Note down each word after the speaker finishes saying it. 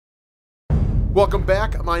Welcome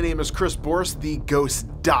back. My name is Chris Boris, the Ghost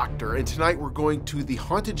Doctor, and tonight we're going to the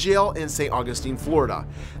haunted jail in St. Augustine, Florida.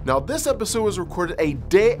 Now, this episode was recorded a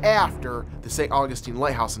day after the St. Augustine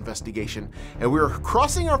Lighthouse investigation, and we were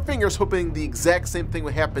crossing our fingers hoping the exact same thing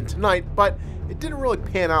would happen tonight, but it didn't really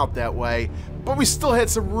pan out that way. But we still had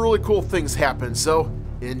some really cool things happen, so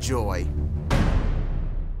enjoy.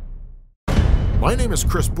 My name is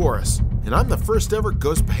Chris Boris, and I'm the first ever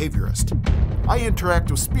Ghost Behaviorist. I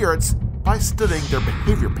interact with spirits by studying their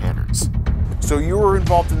behavior patterns. So you were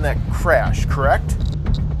involved in that crash, correct?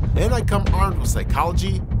 And I come armed with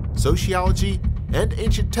psychology, sociology, and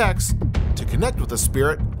ancient texts to connect with a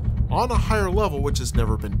spirit on a higher level which has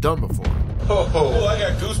never been done before. Oh, I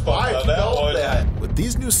got goosebumps on that one. That. With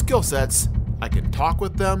these new skill sets, I can talk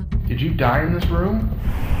with them. Did you die in this room?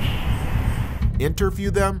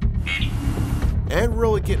 Interview them, and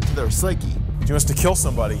really get into their psyche. He wants to kill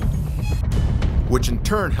somebody. Which in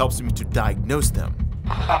turn helps me to diagnose them.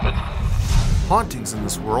 Hauntings in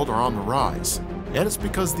this world are on the rise, and it's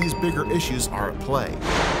because these bigger issues are at play.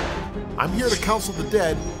 I'm here to counsel the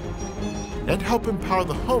dead and help empower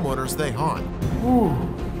the homeowners they haunt. Ooh,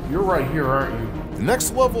 you're right here, aren't you? The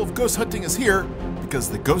next level of ghost hunting is here because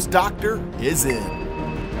the Ghost Doctor is in.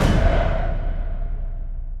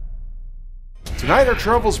 Tonight our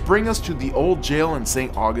travels bring us to the old jail in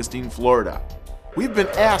St. Augustine, Florida. We've been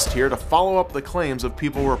asked here to follow up the claims of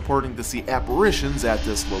people reporting to see apparitions at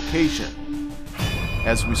this location.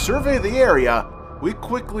 As we survey the area, we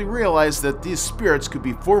quickly realize that these spirits could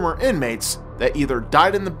be former inmates that either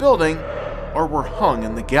died in the building or were hung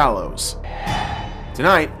in the gallows.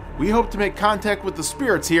 Tonight, we hope to make contact with the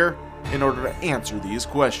spirits here in order to answer these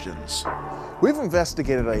questions. We've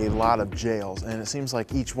investigated a lot of jails, and it seems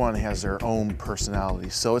like each one has their own personality.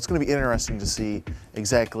 So it's going to be interesting to see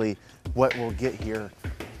exactly what we'll get here.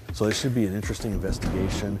 So this should be an interesting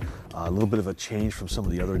investigation, a little bit of a change from some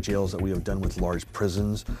of the other jails that we have done with large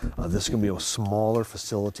prisons. This is going to be a smaller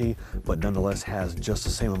facility, but nonetheless has just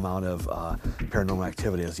the same amount of paranormal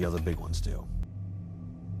activity as the other big ones do.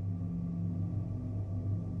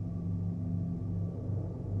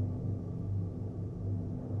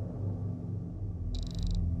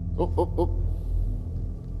 Oh.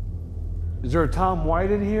 Is there a Tom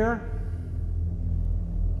White in here?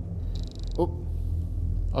 Oh,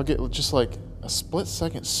 I'll get just like a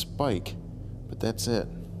split-second spike, but that's it.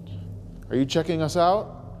 Are you checking us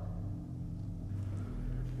out?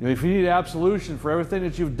 You know, if you need absolution for everything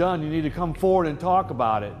that you've done, you need to come forward and talk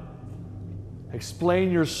about it.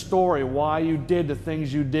 Explain your story, why you did the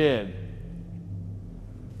things you did.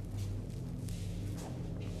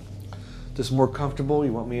 This more comfortable?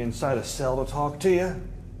 You want me inside a cell to talk to you?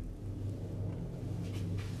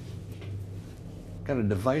 Got a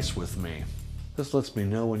device with me. This lets me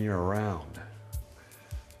know when you're around.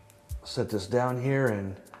 Set this down here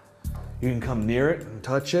and you can come near it and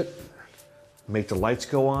touch it. Make the lights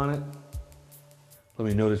go on it. Let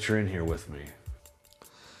me know that you're in here with me.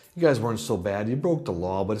 You guys weren't so bad. You broke the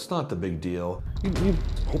law, but it's not the big deal.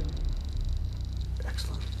 Oh.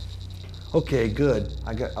 Excellent. Okay, good.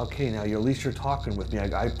 Okay, now at least you're talking with me.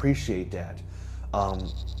 I appreciate that.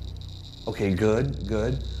 Okay,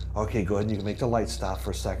 good. Okay, go ahead and you can make the light stop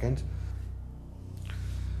for a second.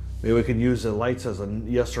 Maybe we could use the lights as a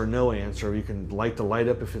yes or no answer. You can light the light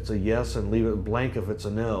up if it's a yes and leave it blank if it's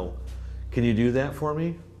a no. Can you do that for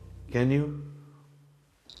me? Can you?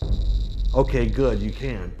 Okay, good, you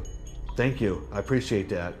can. Thank you, I appreciate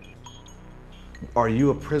that. Are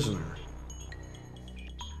you a prisoner?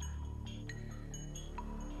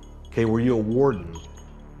 Okay, were you a warden?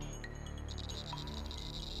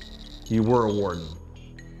 You were a warden.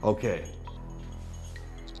 Okay.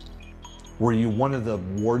 Were you one of the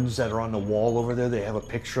wardens that are on the wall over there? They have a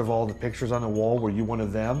picture of all the pictures on the wall. Were you one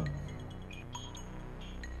of them?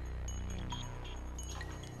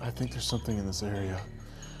 I think there's something in this area.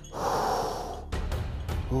 Oh,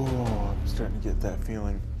 I'm starting to get that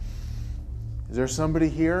feeling. Is there somebody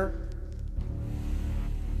here?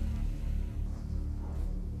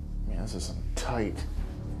 Man, this is some tight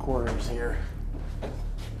quarters here.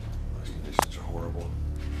 Those conditions are horrible.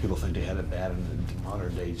 People think they had it bad in the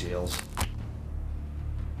modern day jails.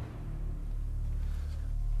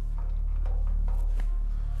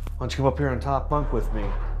 Why don't you come up here on top bunk with me?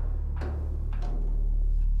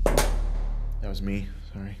 That was me,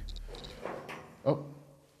 sorry. Oh.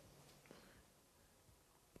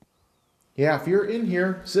 Yeah, if you're in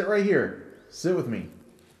here, sit right here. Sit with me.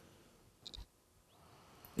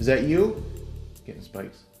 Is that you? Getting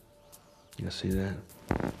spikes. You see that?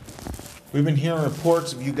 We've been hearing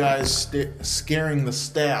reports of you guys scaring the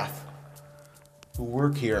staff who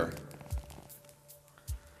work here.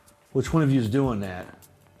 Which one of you is doing that?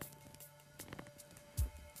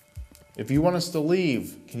 If you want us to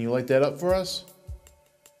leave, can you light that up for us?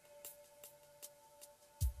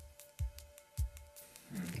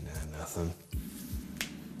 Nah, nothing.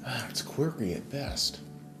 It's quirky at best.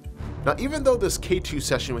 Now, even though this K2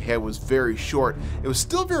 session we had was very short, it was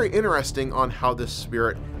still very interesting on how this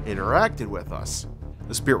spirit interacted with us.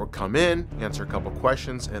 The spirit would come in, answer a couple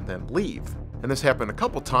questions, and then leave. And this happened a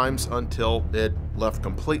couple times until it left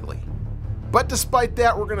completely. But despite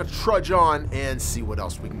that, we're gonna trudge on and see what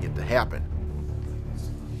else we can get to happen.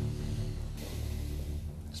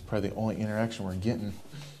 It's probably the only interaction we're getting.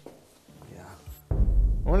 Yeah.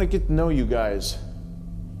 I wanna get to know you guys.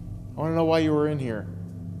 I wanna know why you were in here.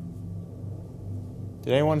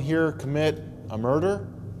 Did anyone here commit a murder?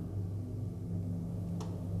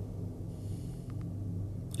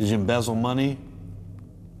 Did you embezzle money?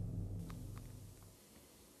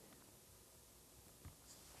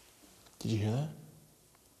 Did you hear that?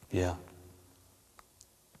 Yeah.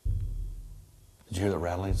 Did you hear the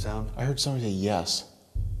rattling sound? I heard somebody say yes.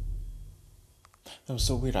 That was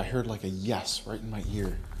so weird. I heard like a yes right in my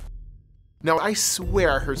ear. Now, I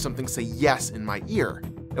swear I heard something say yes in my ear.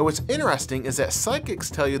 And what's interesting is that psychics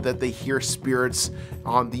tell you that they hear spirits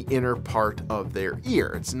on the inner part of their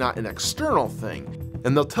ear. It's not an external thing.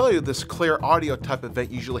 And they'll tell you this clear audio type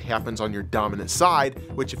event usually happens on your dominant side,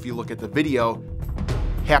 which if you look at the video,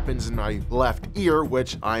 happens in my left ear,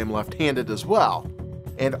 which I am left-handed as well.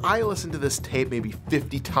 And I listened to this tape maybe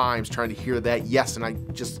 50 times trying to hear that yes, and I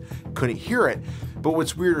just couldn't hear it. But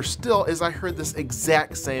what's weirder still is I heard this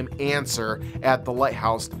exact same answer at the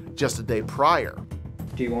lighthouse just a day prior.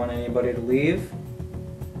 Do you want anybody to leave?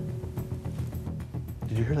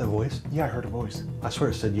 Did you hear that voice? Yeah, I heard a voice. I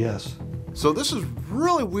swear it said yes. So this is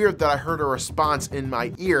really weird that I heard a response in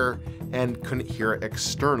my ear and couldn't hear it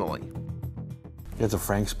externally. You got the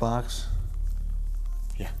Frank's box?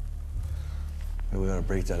 Yeah. Maybe we gotta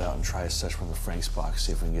break that out and try a session from the Frank's box,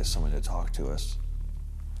 see if we can get someone to talk to us.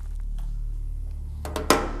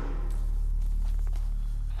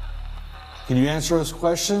 Can you answer us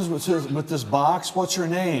questions with this box? What's your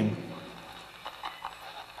name?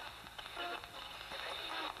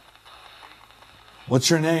 What's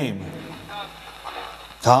your name?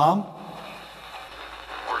 Tom?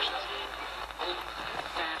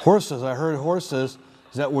 Horses. I heard horses.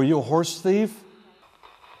 Were you a horse thief?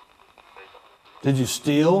 Did you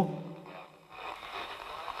steal?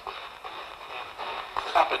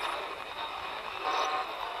 Stop it.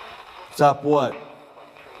 Stop what?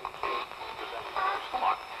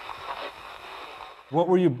 What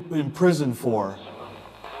were you in prison for?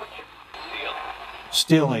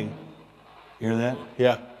 Stealing. You hear that?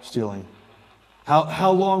 Yeah. Stealing.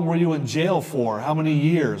 How long were you in jail for? How many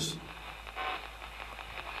years?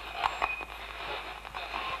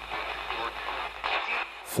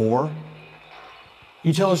 4?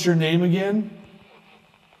 You tell us your name again?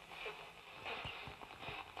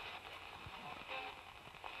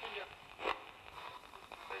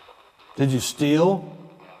 Did you steal?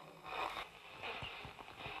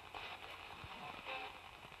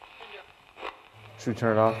 Should we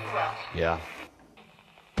turn it off? Yeah.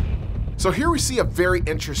 So here we see a very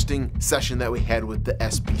interesting session that we had with the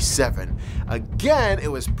SB7. Again, it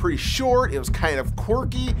was pretty short, it was kind of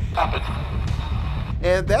quirky. Stop it.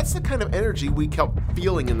 And that's the kind of energy we kept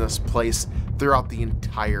feeling in this place throughout the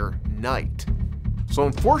entire night. So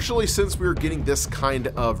unfortunately, since we were getting this kind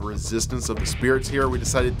of resistance of the spirits here, we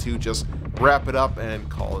decided to just wrap it up and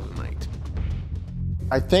call it a night.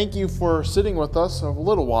 I thank you for sitting with us a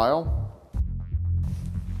little while.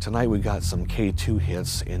 Tonight we got some K2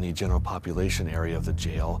 hits in the general population area of the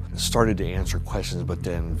jail. It started to answer questions but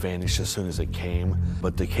then vanished as soon as it came.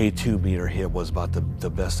 But the K2 meter hit was about the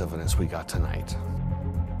best evidence we got tonight.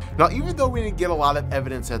 Now, even though we didn't get a lot of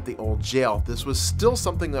evidence at the old jail, this was still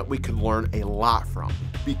something that we could learn a lot from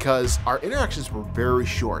because our interactions were very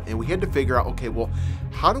short and we had to figure out, okay, well,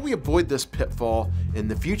 how do we avoid this pitfall in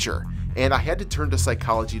the future? And I had to turn to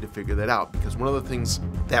psychology to figure that out because one of the things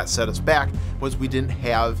that set us back was we didn't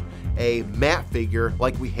have a Matt figure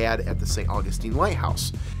like we had at the St. Augustine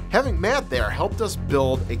Lighthouse. Having Matt there helped us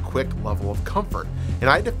build a quick level of comfort. And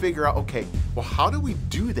I had to figure out, okay, well, how do we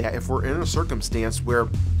do that if we're in a circumstance where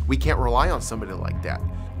we can't rely on somebody like that?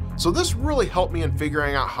 So this really helped me in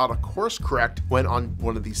figuring out how to course correct when on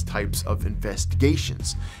one of these types of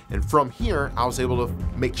investigations. And from here, I was able to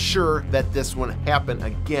make sure that this wouldn't happen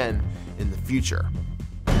again in the future.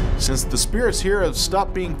 Since the spirits here have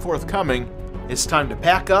stopped being forthcoming, it's time to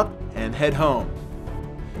pack up and head home.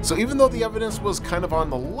 So even though the evidence was kind of on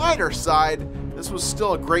the lighter side, this was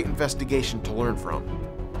still a great investigation to learn from.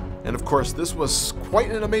 And of course, this was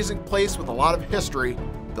quite an amazing place with a lot of history,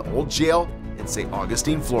 the Old Jail in St.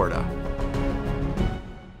 Augustine, Florida.